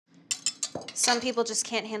Some people just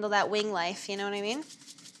can't handle that wing life, you know what I mean?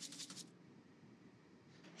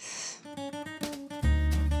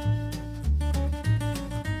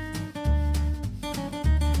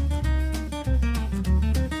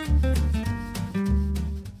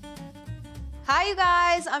 Hi you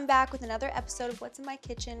guys, I'm back with another episode of What's in My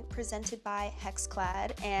Kitchen presented by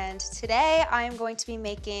Hexclad, and today I am going to be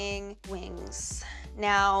making wings.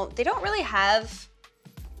 Now, they don't really have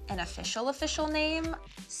an official name,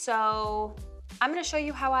 so I'm gonna show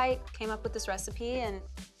you how I came up with this recipe and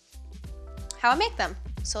how I make them.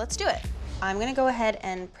 So let's do it. I'm gonna go ahead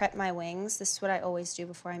and prep my wings. This is what I always do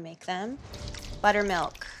before I make them.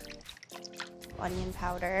 Buttermilk, onion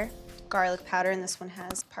powder, garlic powder, and this one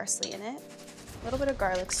has parsley in it. A little bit of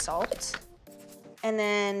garlic salt, and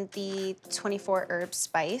then the 24 herb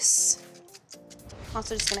spice. I'm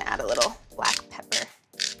also just gonna add a little black pepper,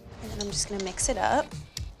 and then I'm just gonna mix it up.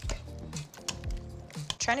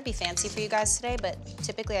 I'm trying to be fancy for you guys today, but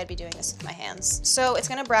typically I'd be doing this with my hands. So it's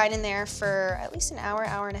gonna brine in there for at least an hour,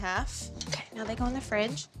 hour and a half. Okay, now they go in the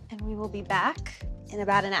fridge, and we will be back in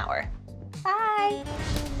about an hour. Bye.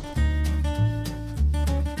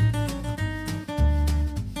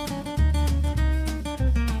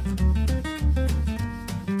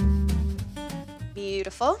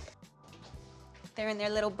 Beautiful. They're in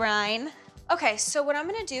their little brine. Okay, so what I'm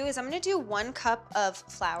gonna do is I'm gonna do 1 cup of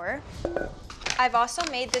flour. I've also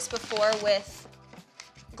made this before with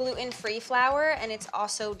gluten-free flour, and it's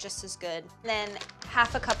also just as good. Then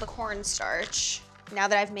half a cup of cornstarch. Now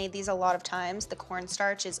that I've made these a lot of times, the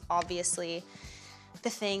cornstarch is obviously the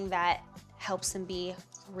thing that helps them be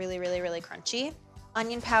really, really, really crunchy.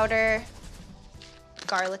 Onion powder,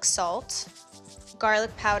 garlic salt,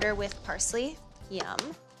 garlic powder with parsley. Yum.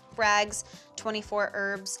 Bragg's 24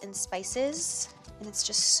 herbs and spices, and it's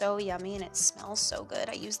just so yummy and it smells so good.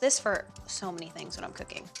 I use this for so many things when I'm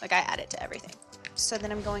cooking. Like, I add it to everything. So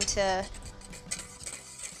then I'm going to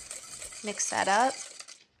mix that up.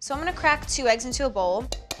 So I'm gonna crack 2 eggs into a bowl.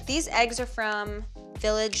 These eggs are from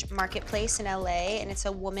Village Marketplace in LA, and it's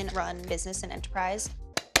a woman-run business and enterprise.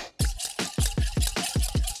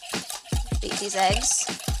 Beat these eggs.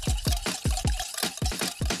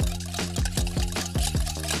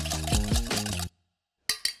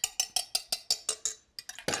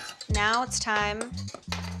 Now it's time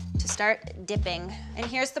to start dipping. And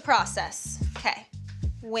here's the process. Okay,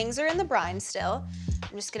 wings are in the brine still.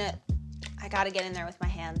 I gotta get in there with my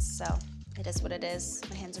hands, so it is what it is.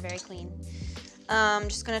 My hands are very clean. I'm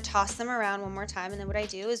just gonna toss them around one more time, and then what I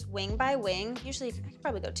do is wing by wing, usually I could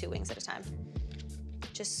probably go 2 wings at a time.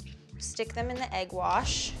 Just stick them in the egg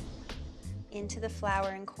wash, into the flour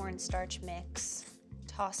and cornstarch mix,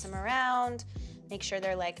 toss them around, make sure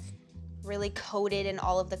they're like really coated in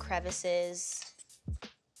all of the crevices.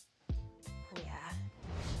 Oh yeah.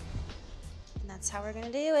 And that's how we're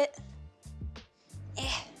gonna do it.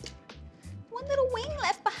 One little wing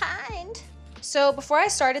left behind. So before I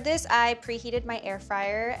started this, I preheated my air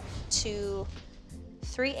fryer to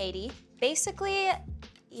 380. Basically,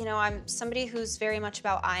 you know, I'm somebody who's very much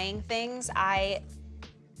about eyeing things. I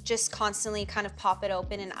just constantly kind of pop it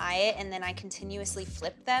open and eye it, and then I continuously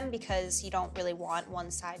flip them because you don't really want one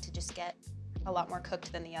side to just get a lot more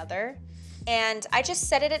cooked than the other. And I just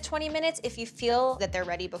set it at 20 minutes. If you feel that they're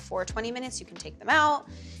ready before 20 minutes, you can take them out.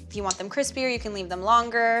 If you want them crispier, you can leave them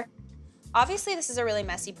longer. Obviously, this is a really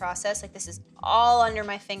messy process. Like, this is all under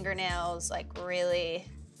my fingernails, like really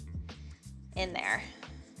in there.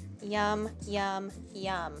 Yum, yum,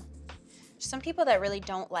 yum. Some people that really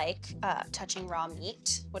don't like touching raw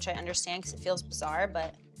meat, which I understand because it feels bizarre,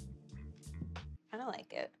 but I kind of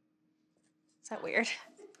like it. Is that weird?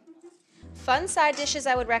 Fun side dishes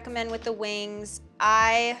I would recommend with the wings.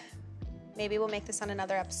 Maybe we'll make this on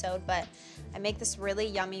another episode, but I make this really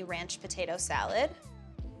yummy ranch potato salad.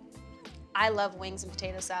 I love wings and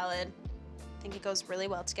potato salad. I think it goes really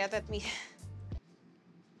well together.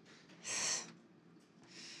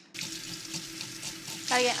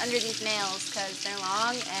 Gotta get under these nails because they're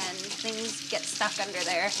long and things get stuck under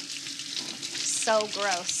there. So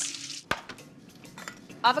gross.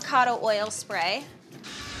 Avocado oil spray.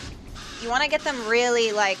 You wanna get them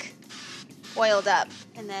really like oiled up,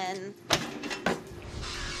 and then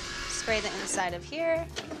spray the inside of here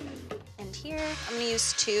and here. I'm gonna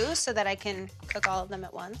use 2 so that I can cook all of them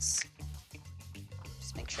at once.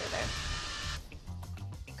 Just make sure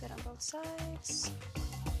they're good on both sides.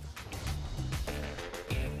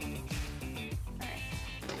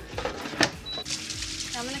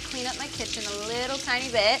 I'm gonna clean up my kitchen a little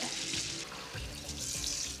tiny bit.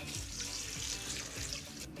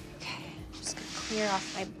 Okay, just gonna clear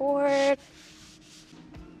off my board.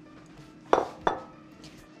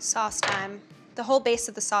 Sauce time. The whole base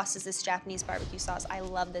of the sauce is this Japanese barbecue sauce. I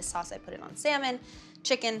love this sauce. I put it on salmon,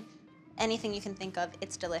 chicken, anything you can think of.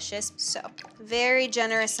 It's delicious. So, very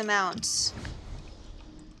generous amount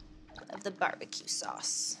of the barbecue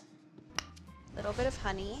sauce. A little bit of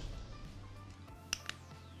honey.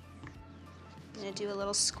 I'm gonna do a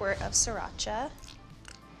little squirt of sriracha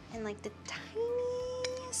and like the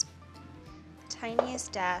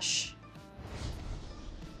tiniest dash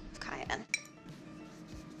of cayenne.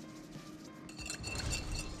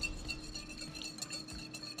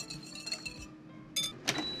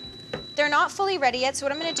 They're not fully ready yet, so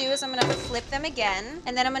what I'm gonna do is I'm gonna flip them again,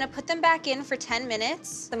 and then I'm gonna put them back in for 10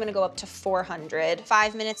 minutes. I'm gonna go up to 400.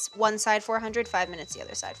 5 minutes one side 400, 5 minutes the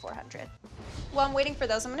other side 400. While I'm waiting for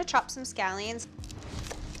those, I'm gonna chop some scallions.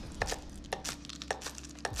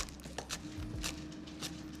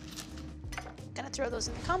 Gonna throw those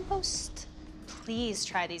in the compost. Please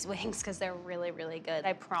try these wings, because they're really, really good.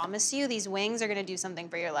 I promise you, these wings are gonna do something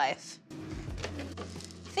for your life.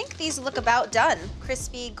 I think these look about done.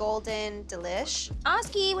 Crispy, golden, delish.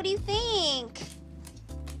 Oski, what do you think?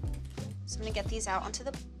 So I'm gonna get these out onto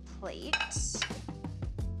the plate.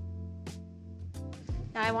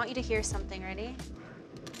 Now I want you to hear something, ready?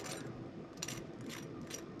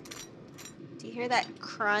 Do you hear that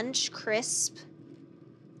crunch, crisp?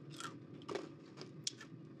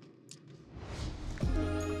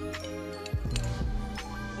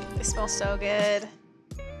 They smell so good.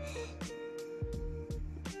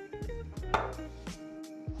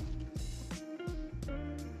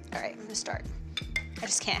 All right, I'm gonna start. I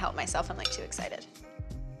just can't help myself, I'm like too excited.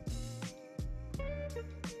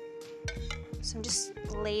 So I'm just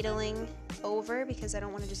ladling over because I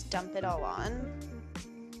don't wanna just dump it all on.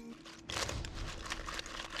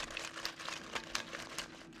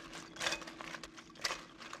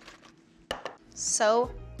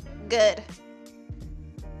 So good.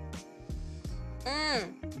 All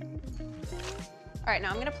right,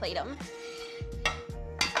 now I'm gonna plate them.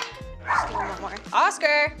 Just do one more.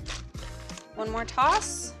 Oscar! One more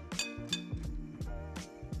toss.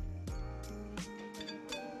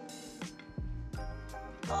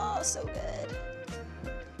 Oh, so good.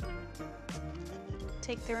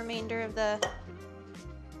 Take the remainder of the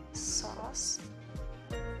sauce.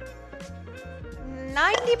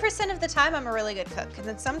 90% of the time, I'm a really good cook, and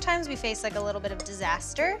then sometimes we face like a little bit of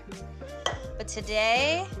disaster. But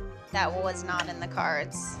today, that was not in the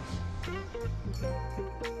cards.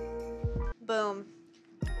 Boom.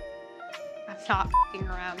 I'm not f***ing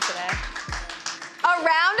around today. A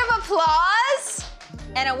round of applause?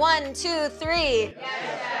 And a 1, 2, 3.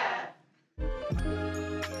 Yes,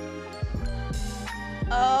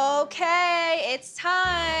 okay, it's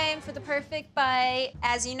time for the perfect bite.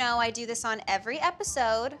 As you know, I do this on every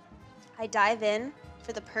episode. I dive in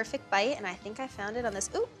for the perfect bite, and I think I found it on this.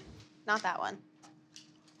 Ooh, not that one.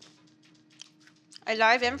 I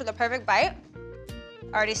dive in for the perfect bite.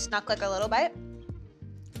 Already snuck like a little bite.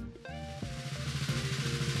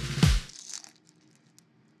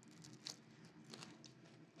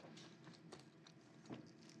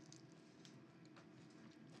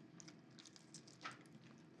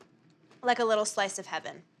 Like a little slice of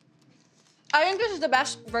heaven. I think this is the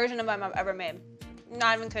best version of them I've ever made.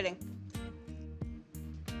 Not even kidding.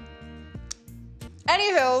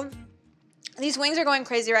 Anywho, these wings are going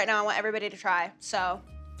crazy right now. I want everybody to try. So,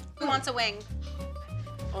 who wants a wing?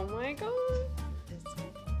 Oh my God.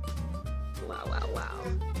 Wow, wow, wow.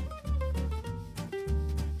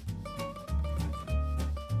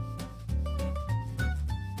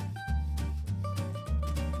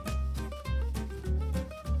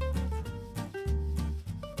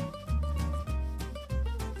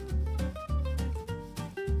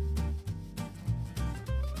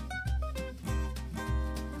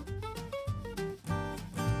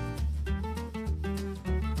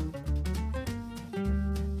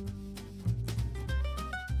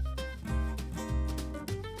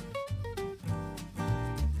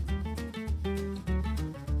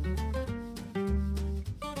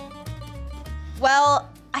 Well,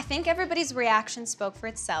 I think everybody's reaction spoke for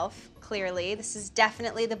itself, clearly. This is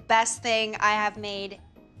definitely the best thing I have made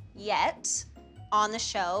yet on the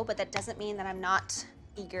show, but that doesn't mean that I'm not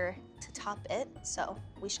eager to top it, so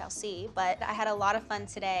we shall see. But I had a lot of fun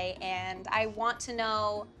today, and I want to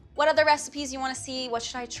know what other recipes you want to see, what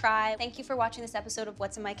should I try? Thank you for watching this episode of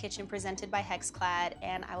What's in My Kitchen presented by Hexclad,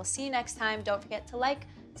 and I will see you next time. Don't forget to like,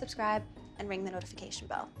 subscribe, and ring the notification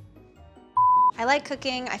bell. I like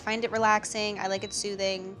cooking, I find it relaxing, I like it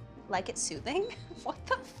soothing. Like it soothing? What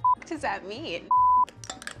the f does that mean?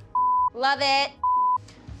 Love it.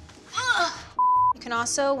 Ugh. You can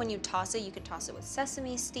also, when you toss it, you can toss it with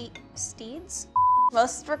sesame seeds.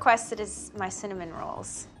 Most requested is my cinnamon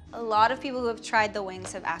rolls. A lot of people who have tried the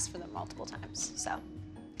wings have asked for them multiple times, so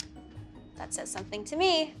that says something to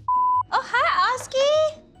me. Oh, hi,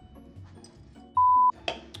 Oski!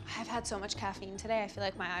 I've had so much caffeine today, I feel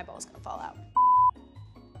like my eyeball's gonna fall out.